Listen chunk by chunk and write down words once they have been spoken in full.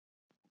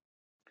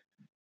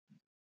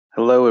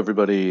Hello,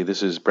 everybody.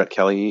 This is Brett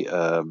Kelly,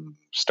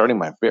 starting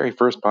my very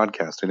first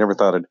podcast. I never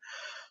thought I'd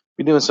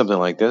be doing something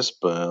like this,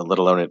 but let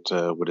alone at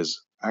what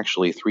is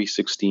actually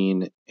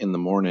 3:16 in the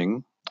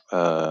morning.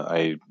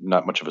 I'm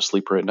not much of a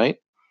sleeper at night,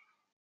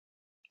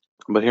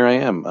 but here I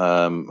am.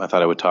 I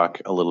thought I would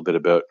talk a little bit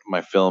about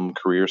my film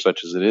career,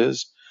 such as it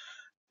is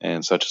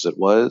and such as it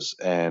was,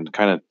 and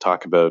kind of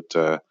talk about,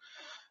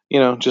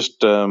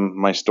 just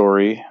my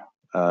story,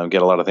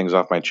 get a lot of things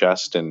off my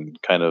chest,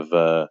 and kind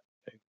of,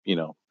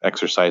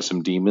 exercise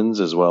some demons,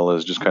 as well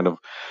as just kind of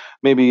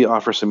maybe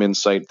offer some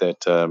insight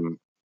that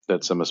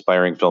some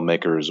aspiring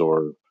filmmakers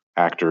or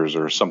actors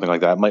or something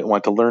like that might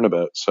want to learn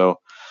about. So,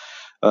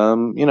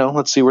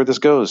 let's see where this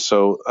goes.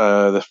 So,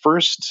 the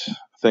first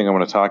thing I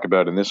want to talk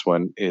about in this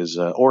one is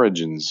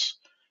origins,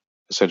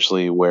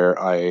 essentially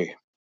how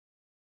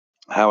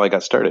I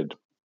got started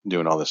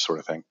doing all this sort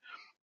of thing,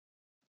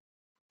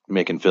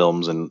 making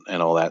films and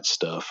all that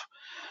stuff.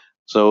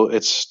 So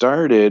it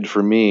started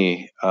for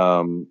me.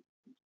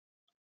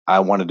 I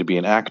wanted to be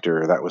an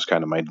actor. That was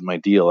kind of my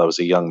deal. I was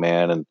a young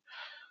man and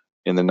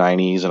in the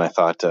 '90s, and I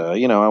thought,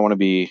 I want to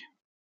be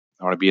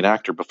an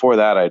actor. Before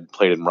that, I'd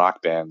played in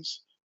rock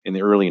bands in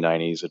the early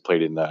 '90s. I'd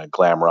played in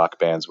glam rock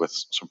bands with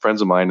some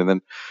friends of mine, and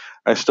then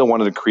I still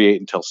wanted to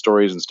create and tell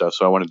stories and stuff.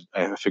 So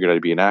I figured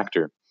I'd be an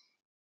actor.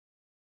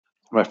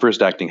 My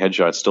first acting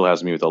headshot still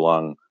has me with a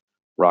long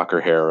rocker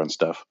hair and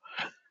stuff.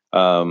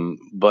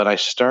 But I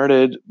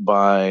started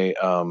by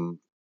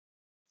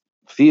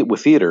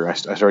with theater. I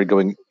started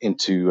going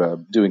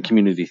into doing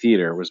community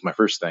theater was my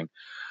first thing.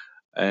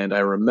 And I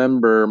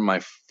remember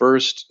my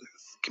first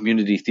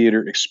community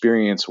theater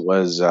experience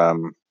was at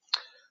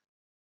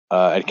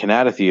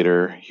Canada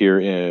Theatre here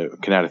in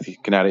Canada.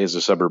 Canada is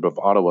a suburb of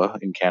Ottawa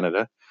in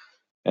Canada,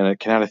 and at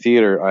Canada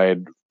Theatre, I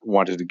had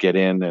wanted to get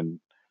in and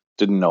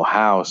didn't know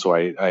how, so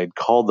I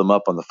called them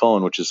up on the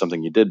phone, which is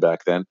something you did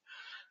back then,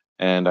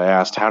 and I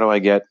asked, "How do I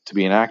get to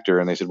be an actor?"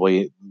 And they said, "Well,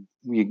 you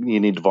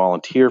need to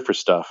volunteer for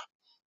stuff."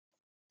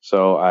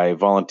 So I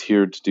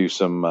volunteered to do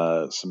some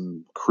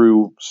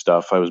crew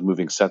stuff. I was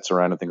moving sets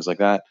around and things like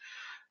that,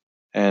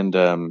 and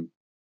and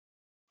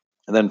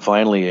then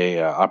finally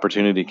a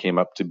opportunity came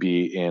up to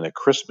be in a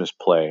Christmas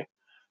play,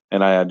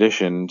 and I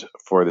auditioned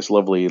for this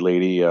lovely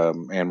lady,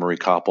 Anne Marie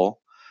Koppel,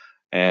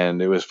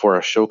 and it was for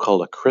a show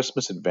called A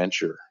Christmas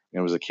Adventure. It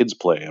was a kids'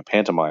 play, a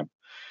pantomime,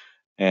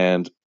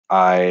 and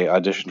I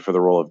auditioned for the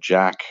role of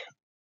Jack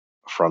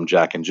from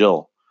Jack and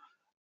Jill,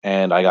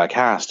 and I got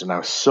cast, and I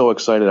was so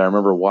excited. I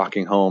remember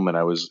walking home, and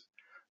I was,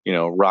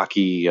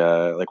 Rocky,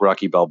 like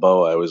Rocky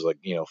Balboa. I was like,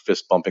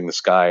 fist bumping the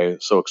sky,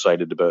 so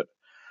excited about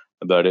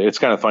it. It's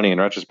kind of funny in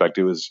retrospect.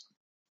 It was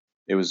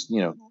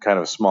kind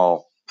of a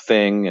small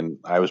thing, and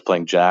I was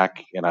playing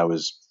Jack, and I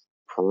was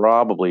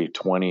probably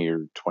 20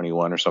 or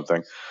 21 or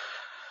something,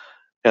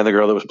 and the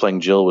girl that was playing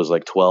Jill was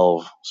like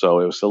 12,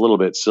 so it was a little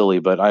bit silly,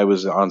 but I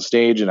was on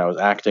stage and I was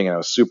acting and I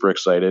was super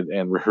excited,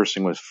 and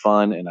rehearsing was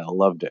fun and I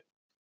loved it.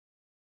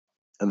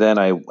 And then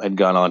I had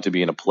gone on to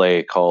be in a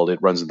play called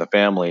It Runs in the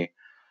Family,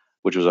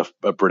 which was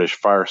a British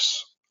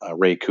farce, a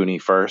Ray Cooney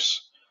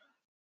farce.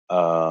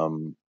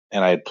 And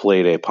I had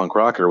played a punk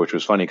rocker, which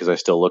was funny because I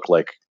still looked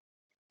like,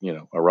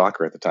 a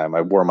rocker at the time.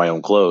 I wore my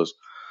own clothes,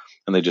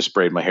 and they just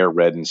sprayed my hair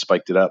red and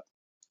spiked it up.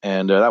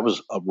 And that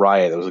was a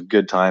riot. It was a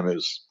good time. It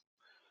was,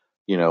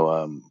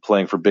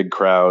 playing for big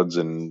crowds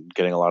and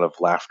getting a lot of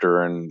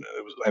laughter. And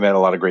I met a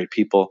lot of great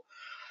people.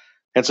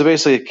 And so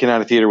basically,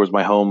 Canada Theatre was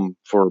my home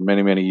for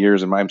many, many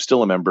years, and I'm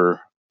still a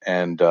member.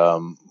 And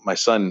my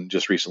son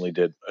just recently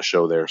did a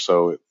show there.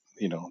 So,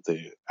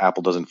 the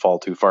apple doesn't fall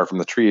too far from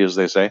the tree, as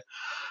they say.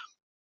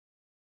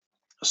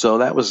 So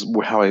that was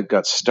how I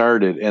got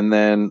started. And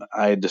then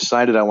I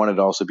decided I wanted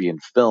to also be in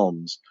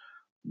films,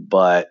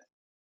 but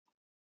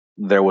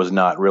there was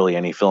not really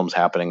any films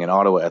happening in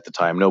Ottawa at the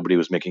time. Nobody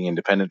was making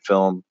independent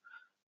film.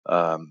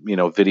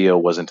 Video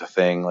wasn't a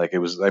thing. Like it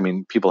was, I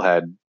mean, people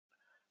had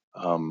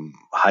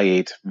high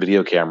 8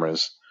 video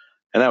cameras,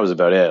 and that was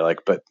about it.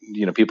 Like, but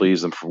people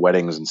use them for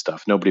weddings and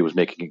stuff. Nobody was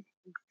making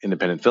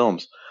independent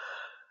films,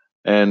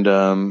 and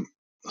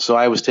so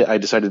I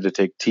decided to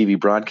take TV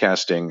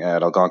broadcasting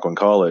at Algonquin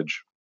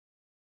College.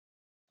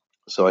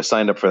 So I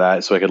signed up for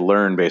that so I could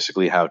learn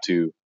basically how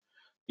to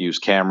use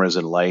cameras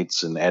and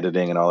lights and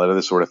editing and all that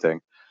other sort of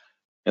thing.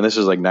 And this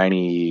was like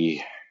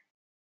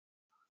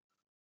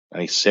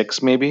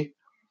 96 maybe.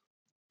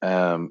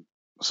 Um,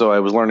 so I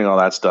was learning all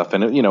that stuff,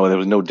 and there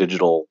was no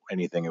digital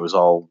anything. It was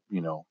all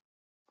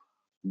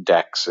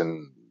decks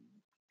and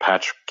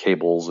patch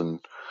cables and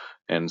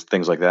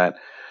things like that.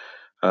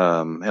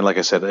 And like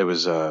I said, it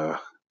was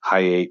high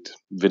 8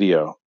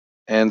 video.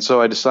 And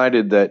so I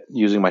decided that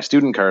using my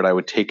student card, I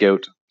would take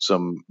out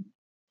some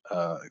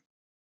uh,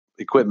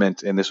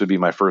 equipment, and this would be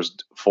my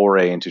first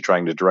foray into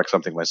trying to direct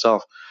something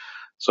myself.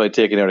 So I'd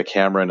taken out a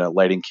camera and a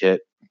lighting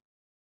kit,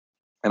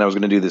 and I was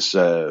going to do this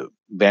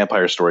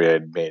vampire story I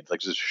had made, like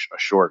just a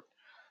short.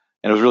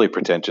 And it was really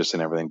pretentious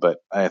and everything, but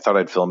I thought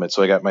I'd film it.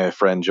 So I got my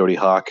friend Jody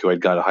Hawk, who I'd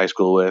gone to high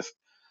school with,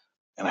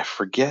 and I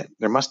forget,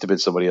 there must have been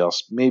somebody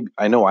else. Maybe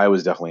I know I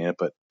was definitely in it,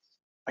 but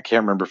I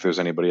can't remember if there was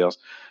anybody else.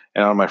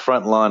 And on my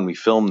front lawn, we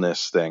filmed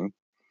this thing,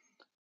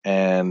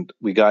 and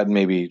we got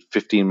maybe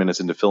 15 minutes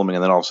into filming,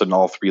 and then all of a sudden,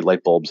 all three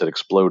light bulbs had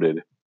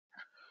exploded,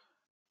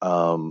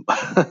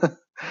 because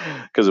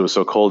it was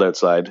so cold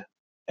outside.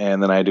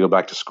 And then I had to go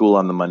back to school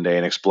on the Monday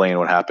and explain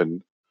what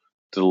happened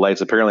to the lights.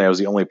 Apparently, I was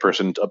the only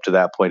person up to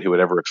that point who had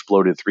ever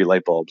exploded three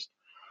light bulbs.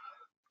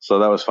 So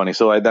that was funny.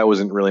 So that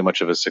wasn't really much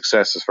of a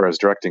success as far as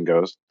directing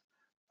goes.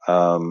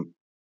 Um,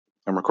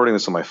 I'm recording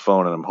this on my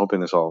phone, and I'm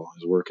hoping this all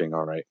is working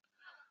all right.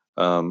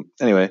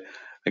 Anyway,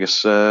 I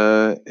guess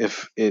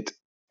if it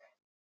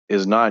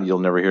is not, you'll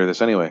never hear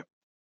this anyway.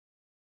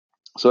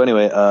 So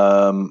anyway,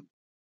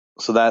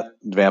 so that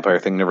vampire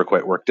thing never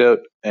quite worked out,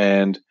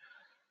 and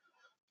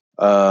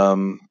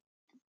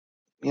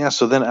yeah.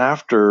 So then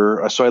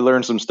after, so I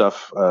learned some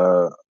stuff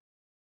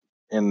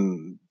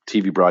in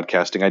TV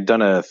broadcasting. I'd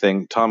done a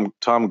thing. Tom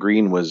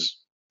Green was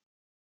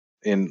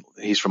in.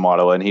 He's from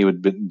Ottawa, and he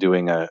had been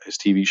doing his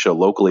TV show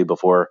locally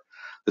before.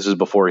 This is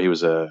before he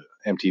was a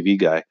MTV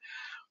guy,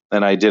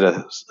 and I did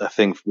a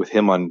thing with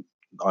him on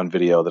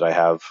video that I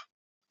have.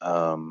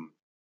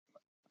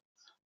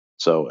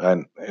 So,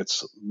 and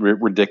it's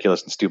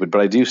ridiculous and stupid,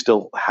 but I do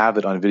still have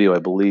it on video, I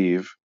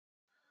believe.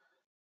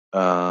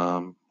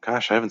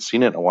 Gosh, I haven't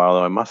seen it in a while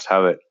though. I must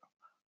have it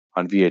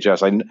on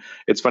VHS.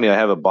 It's funny. I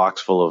have a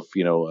box full of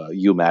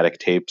U-matic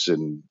tapes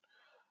and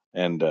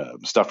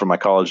stuff from my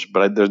college,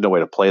 but there's no way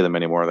to play them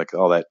anymore. Like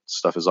all that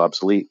stuff is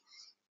obsolete.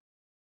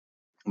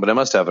 But I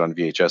must have it on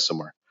VHS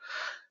somewhere.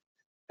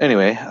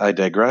 Anyway, I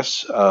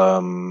digress.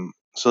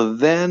 So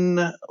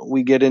then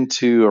we get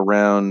into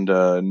around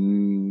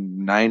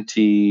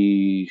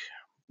 90,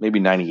 maybe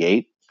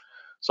 98,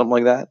 something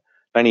like that.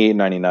 98,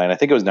 99. I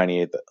think it was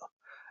 98.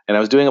 And I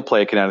was doing a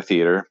play at Canada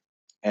Theatre,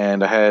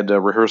 and I had a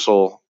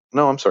rehearsal.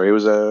 No, I'm sorry. It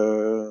was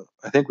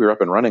I think we were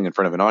up and running in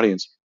front of an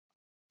audience.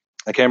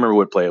 I can't remember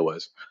what play it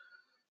was.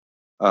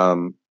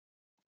 And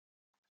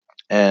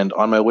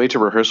on my way to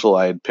rehearsal,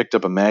 I had picked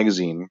up a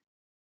magazine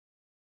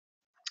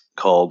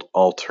called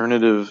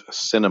Alternative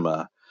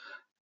Cinema,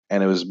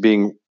 and it was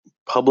being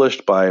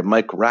published by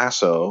Mike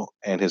Rasso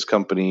and his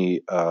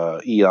company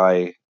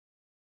EI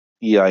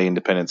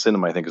Independent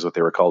Cinema, I think is what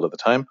they were called at the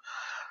time.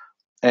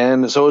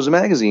 And so it was a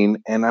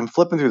magazine, and I'm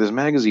flipping through this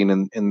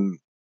magazine in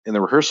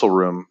the rehearsal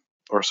room,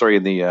 or sorry,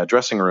 in the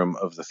dressing room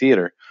of the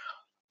theater,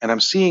 and I'm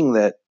seeing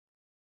that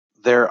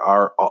there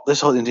are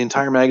the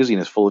entire magazine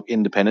is full of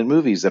independent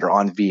movies that are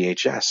on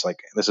VHS.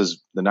 Like this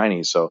is the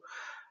 '90s, so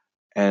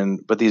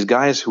but these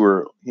guys who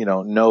are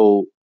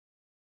no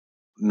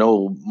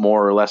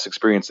more or less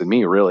experienced than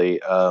me, really,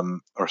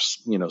 or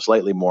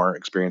slightly more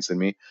experienced than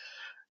me,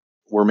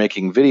 were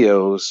making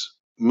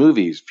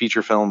movies,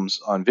 feature films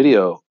on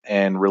video,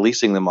 and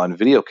releasing them on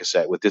video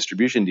cassette with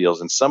distribution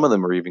deals, and some of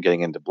them were even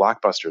getting into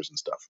blockbusters and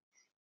stuff.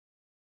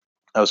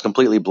 I was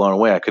completely blown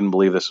away. I couldn't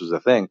believe this was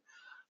a thing.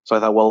 So I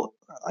thought, well,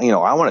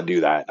 I want to do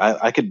that.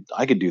 I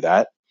could do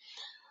that.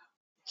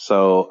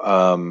 So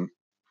I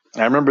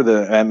remember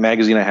the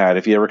magazine I had,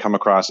 if you ever come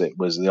across it,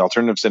 was the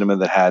Alternative Cinema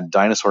that had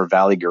Dinosaur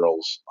Valley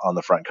Girls on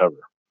the front cover.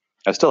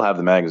 I still have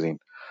the magazine.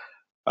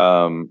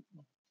 I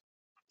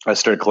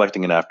started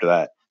collecting it after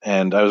that,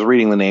 and I was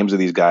reading the names of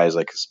these guys,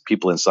 like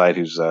people inside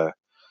who's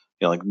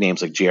like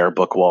names like J.R.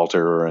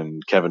 Bookwalter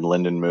and Kevin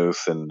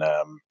Lindenmuth and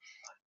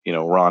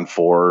Ron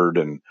Ford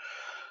and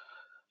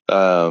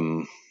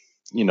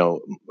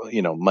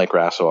Mike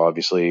Rasso,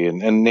 obviously,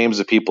 and names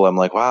of people. I'm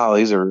like, wow,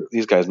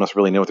 these guys must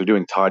really know what they're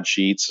doing. Todd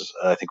Sheets,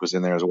 I think, was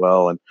in there as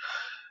well, and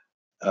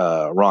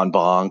Ron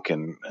Bonk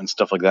and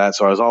stuff like that.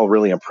 So I was all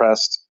really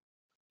impressed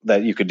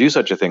that you could do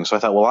such a thing. So I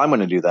thought, well, I'm going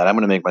to do that. I'm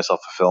going to make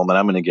myself a film, and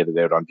I'm going to get it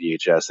out on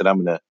VHS,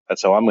 and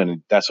that's how I'm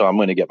going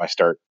to get my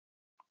start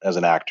as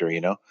an actor,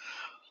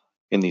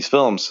 in these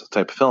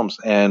type of films.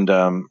 And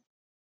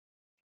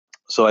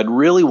so I'd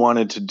really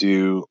wanted to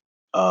do.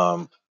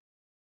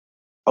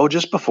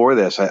 Just before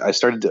this, I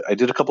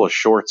did a couple of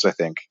shorts, I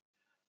think.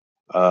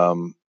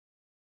 Or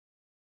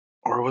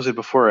was it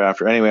before or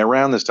after? Anyway,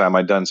 around this time,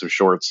 I'd done some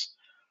shorts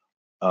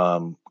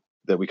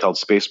that we called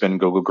Spacemen,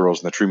 Go-Go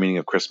Girls, and the True Meaning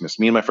of Christmas.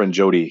 Me and my friend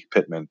Jody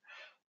Pittman,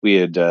 we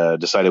had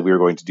decided we were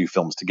going to do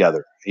films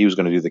together. He was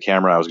going to do the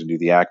camera, I was going to do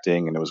the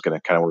acting, and it was going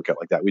to kind of work out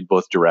like that. We'd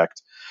both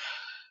direct.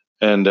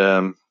 And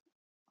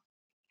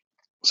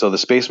so the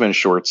Spacemen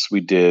shorts we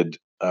did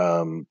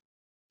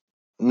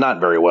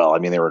not very well. I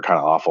mean, they were kind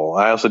of awful.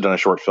 I also done a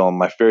short film.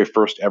 My very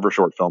first ever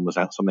short film was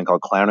something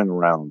called Clowning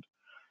Around,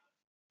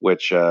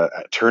 which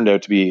turned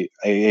out to be,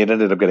 it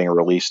ended up getting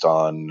released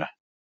on,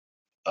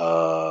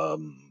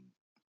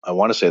 I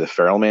want to say the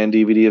Feral Man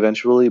DVD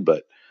eventually,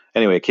 but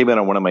anyway, it came out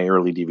on one of my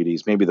early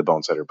DVDs, maybe the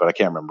Bonesetter, but I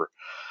can't remember.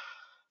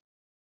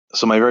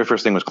 So my very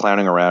first thing was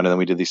Clowning Around, and then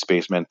we did these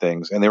Spacemen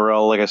things, and they were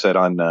all, like I said,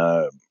 on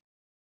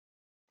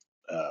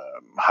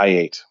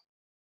Hi8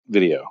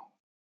 video.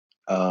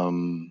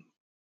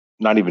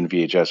 Not even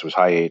VHS, it was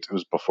Hi8. It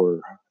was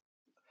before.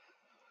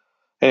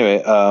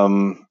 Anyway,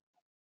 so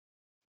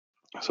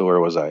where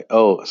was I?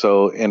 Oh,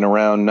 so in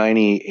around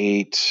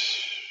 98,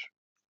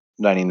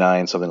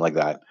 99, something like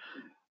that,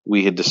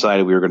 we had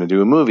decided we were going to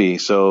do a movie.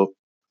 So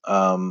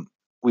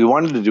we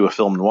wanted to do a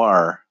film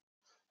noir,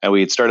 and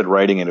we had started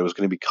writing it. It was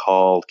going to be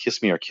called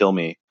Kiss Me or Kill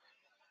Me.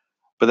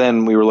 But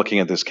then we were looking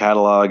at this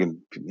catalog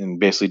and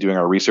basically doing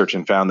our research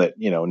and found that,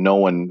 no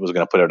one was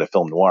going to put out a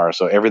film noir.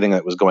 So everything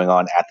that was going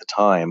on at the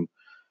time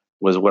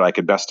was what I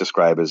could best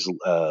describe as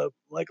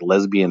like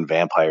lesbian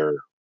vampire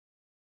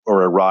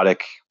or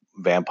erotic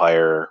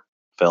vampire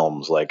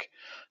films, like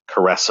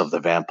Caress of the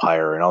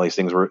Vampire and all these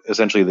things. Were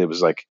essentially, it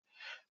was like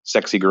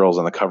sexy girls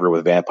on the cover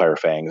with vampire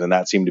fangs, and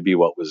that seemed to be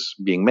what was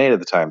being made at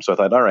the time. So I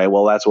thought, all right,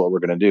 well, that's what we're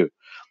going to do.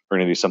 We're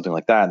going to do something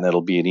like that, and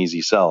that'll be an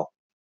easy sell.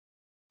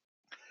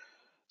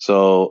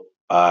 So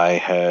I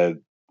had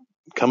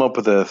come up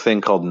with a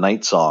thing called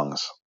Night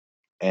Songs,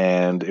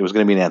 and it was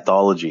going to be an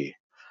anthology.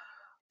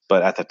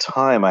 But at the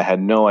time, I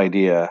had no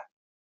idea,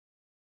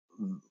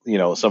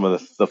 some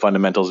of the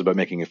fundamentals about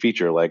making a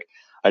feature. Like,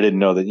 I didn't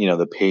know that,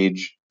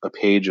 a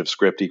page of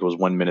script equals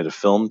 1 minute of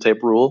film type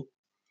rule.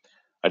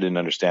 I didn't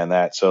understand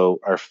that. So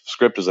our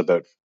script was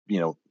about,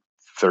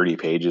 30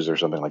 pages or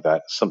something like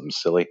that, something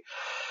silly.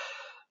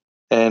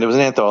 And it was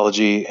an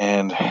anthology,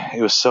 and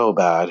it was so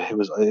bad.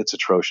 It's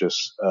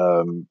atrocious.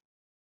 The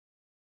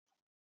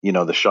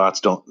shots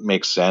don't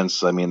make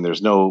sense. I mean,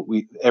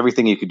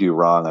 everything you could do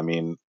wrong. I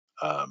mean,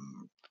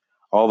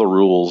 all the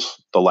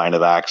rules, the line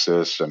of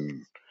axis,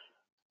 and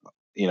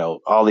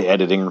all the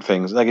editing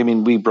things. Like, I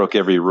mean, we broke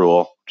every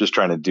rule just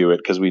trying to do it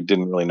because we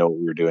didn't really know what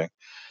we were doing.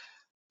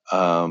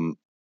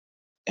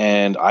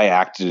 And I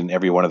acted in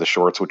every one of the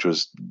shorts, which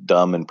was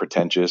dumb and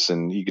pretentious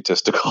and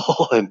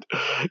egotistical. And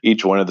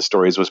each one of the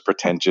stories was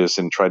pretentious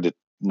and tried to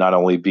not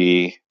only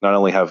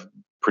have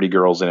pretty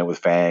girls in it with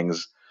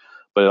fangs,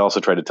 but it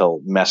also tried to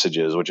tell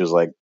messages, which is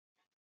like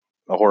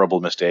a horrible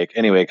mistake.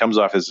 Anyway, it comes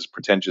off as this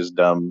pretentious,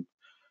 dumb,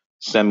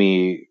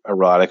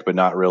 semi-erotic, but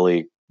not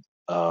really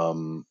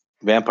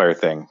vampire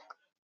thing.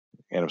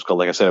 And it was called,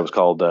 like I said,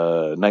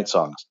 Night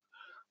Songs,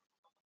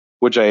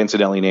 which I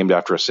incidentally named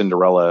after a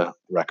Cinderella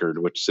record,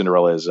 which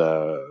Cinderella is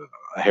a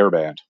hair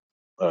band,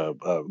 a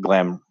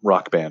glam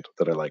rock band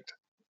that I liked.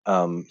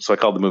 So I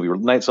called the movie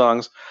Night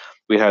Songs.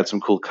 We had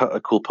some cool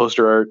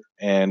poster art,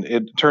 and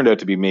it turned out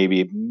to be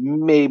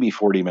maybe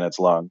 40 minutes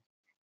long.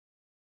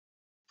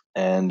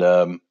 And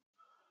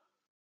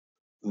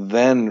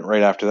then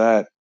right after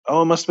that,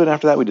 it must have been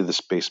after that we did the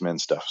Spaceman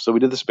stuff. So we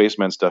did the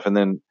Spaceman stuff, and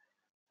then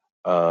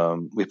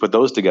we put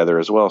those together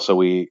as well. So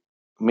we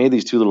made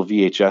these two little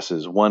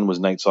VHSs. One was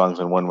Night Songs,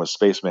 and one was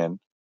Spaceman,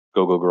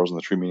 Go Go Girls and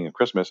the True Meaning of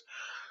Christmas.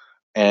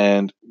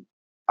 And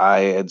I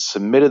had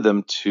submitted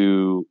them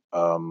to.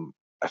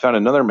 I found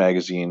another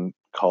magazine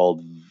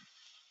called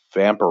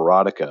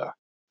Vampirotica,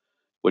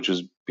 which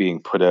was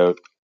being put out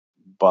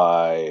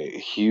by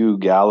Hugh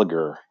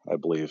Gallagher, I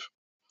believe.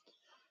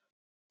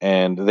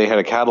 And they had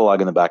a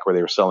catalog in the back where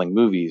they were selling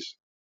movies.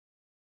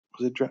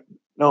 Was it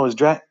no? It was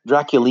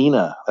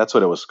Draculina. That's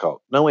what it was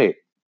called. No, wait.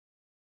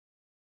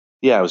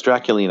 Yeah, it was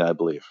Draculina, I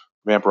believe.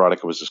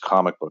 Vampirotica was this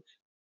comic book.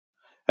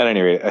 At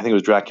any rate, I think it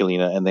was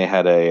Draculina, and they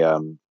had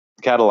a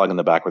catalog in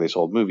the back where they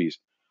sold movies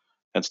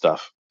and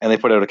stuff. And they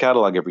put out a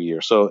catalog every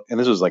year. So, and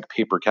this was like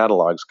paper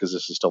catalogs because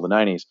this is still the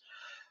 90s.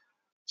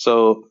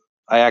 So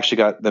I actually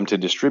got them to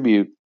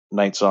distribute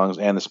Night Songs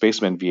and the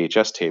Spaceman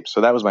VHS tapes.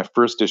 So that was my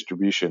first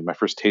distribution. My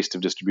first taste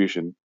of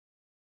distribution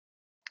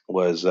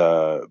was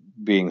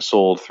being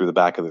sold through the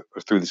back of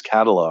through this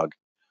catalog,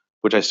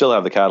 which I still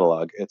have the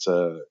catalog. It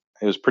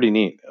was pretty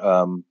neat. It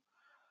was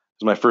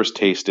my first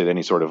taste at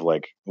any sort of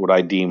like what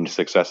I deemed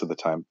success at the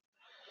time.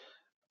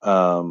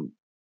 I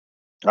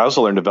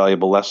also learned a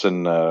valuable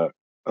lesson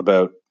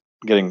about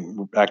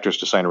getting actors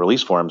to sign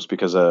release forms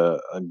because a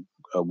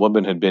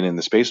woman had been in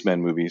the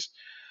Spaceman movies,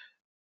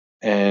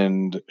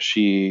 and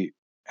she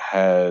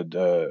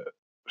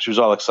was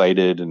all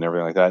excited and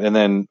everything like that. And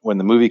then when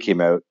the movie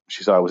came out,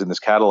 she saw it was in this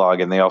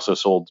catalog, and they also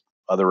sold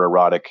other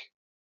erotic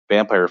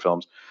vampire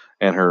films.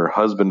 And her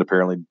husband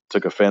apparently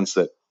took offense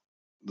that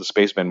the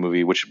Spaceman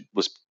movie, which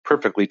was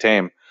perfectly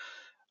tame,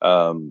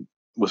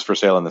 was for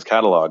sale in this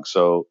catalog.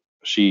 So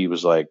she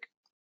was like,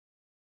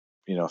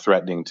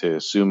 threatening to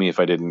sue me if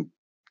I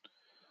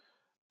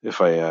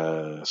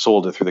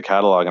sold it through the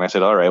catalog. And I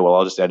said, all right, well,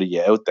 I'll just edit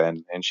you out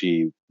then. And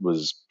she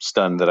was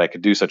stunned that I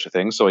could do such a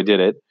thing. So I did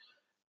it.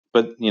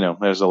 But,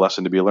 there's a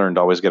lesson to be learned.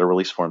 Always get a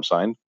release form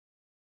signed.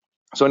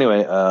 So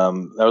anyway,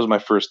 that was my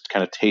first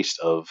kind of taste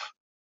of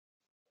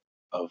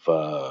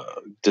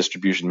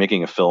distribution,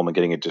 making a film and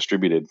getting it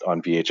distributed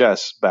on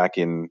VHS back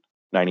in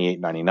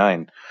 98,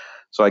 99.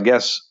 So I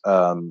guess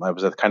I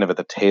was kind of at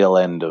the tail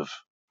end of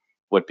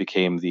what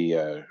became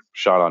the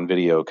shot on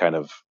video kind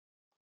of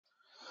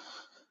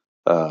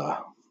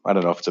I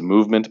don't know if it's a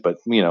movement, but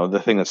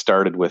the thing that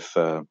started with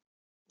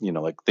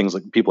like things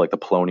like people like the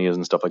Polonias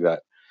and stuff like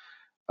that.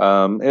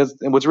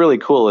 And what's really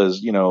cool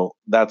is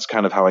that's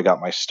kind of how I got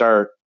my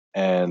start,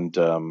 and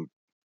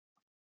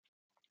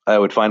I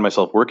would find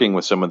myself working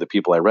with some of the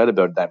people I read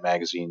about that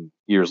magazine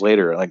years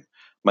later, like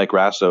Mike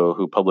Rasso,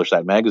 who published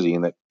that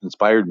magazine that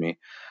inspired me,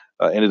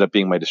 ended up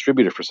being my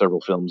distributor for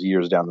several films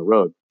years down the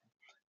road.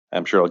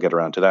 I'm sure I'll get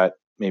around to that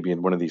maybe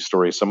in one of these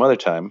stories some other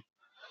time.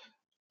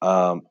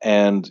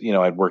 And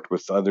I'd worked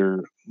with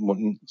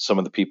some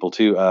of the people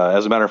too.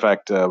 As a matter of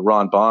fact,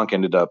 Ron Bonk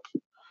ended up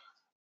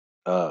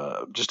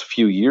just a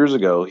few years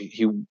ago.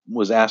 He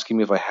was asking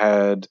me if I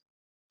had.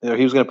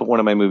 He was going to put one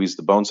of my movies,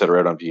 The Bone Setter,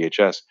 out on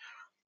VHS,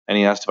 and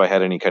he asked if I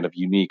had any kind of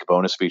unique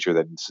bonus feature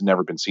that's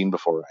never been seen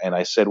before. And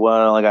I said,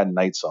 "Well, I got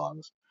Night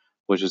Songs,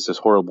 which is this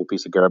horrible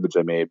piece of garbage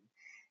I made."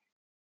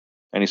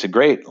 And he said,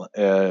 "Great,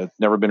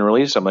 never been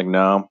released." I'm like,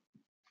 "No,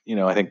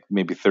 I think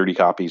maybe 30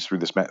 copies through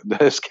this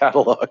this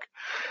catalog."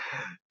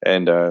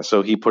 And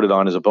so he put it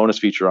on as a bonus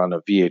feature on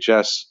a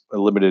VHS, a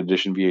limited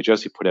edition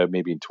VHS he put out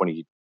maybe in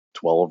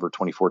 2012 or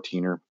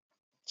 2014 or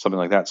something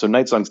like that. So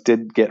Night Songs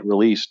did get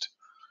released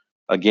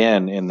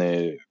again in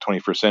the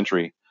 21st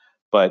century,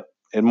 but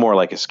it more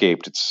like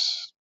escaped.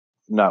 It's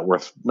not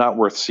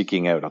worth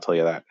seeking out. I'll tell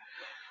you that.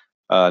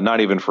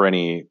 Not even for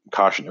any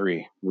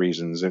cautionary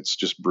reasons. It's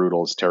just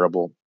brutal. It's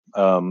terrible.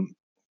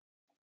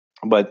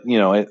 But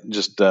it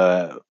just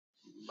I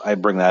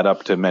bring that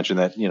up to mention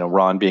that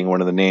Ron being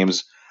one of the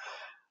names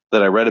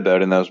that I read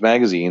about in those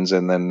magazines,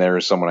 and then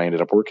there's someone I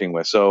ended up working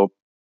with. So,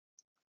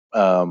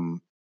 yeah,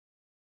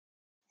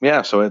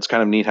 so it's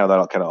kind of neat how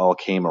that kind of all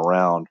came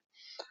around.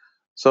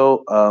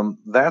 So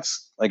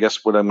that's, I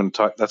guess, what I'm going to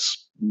talk.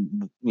 That's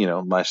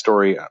my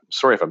story.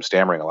 Sorry if I'm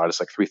stammering a lot. It's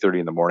like 3:30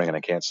 in the morning and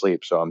I can't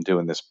sleep, so I'm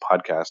doing this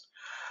podcast.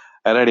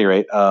 At any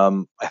rate,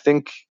 I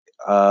think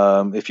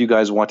if you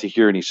guys want to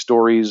hear any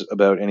stories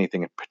about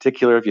anything in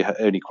particular, if you have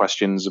any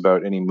questions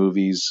about any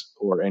movies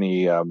or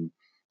any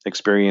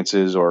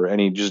experiences or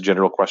any just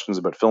general questions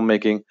about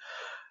filmmaking,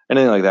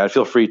 anything like that,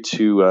 feel free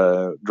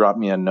to drop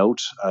me a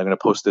note. I'm going to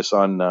post this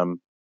on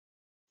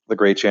the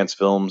Great Chance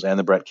Films and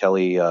the Brett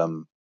Kelly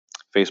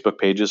Facebook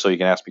pages, so you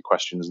can ask me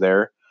questions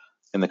there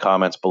in the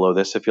comments below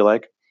this if you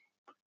like.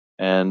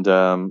 And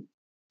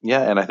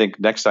yeah, and I think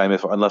next time,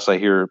 if unless I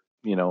hear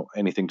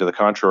anything to the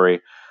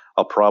contrary,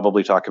 I'll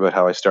probably talk about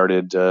how I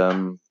started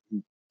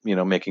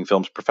making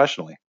films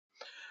professionally.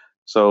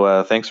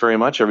 So thanks very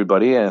much,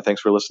 everybody, and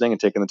thanks for listening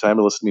and taking the time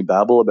to listen to me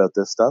babble about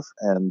this stuff.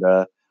 And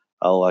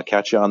I'll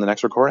catch you on the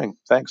next recording.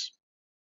 Thanks.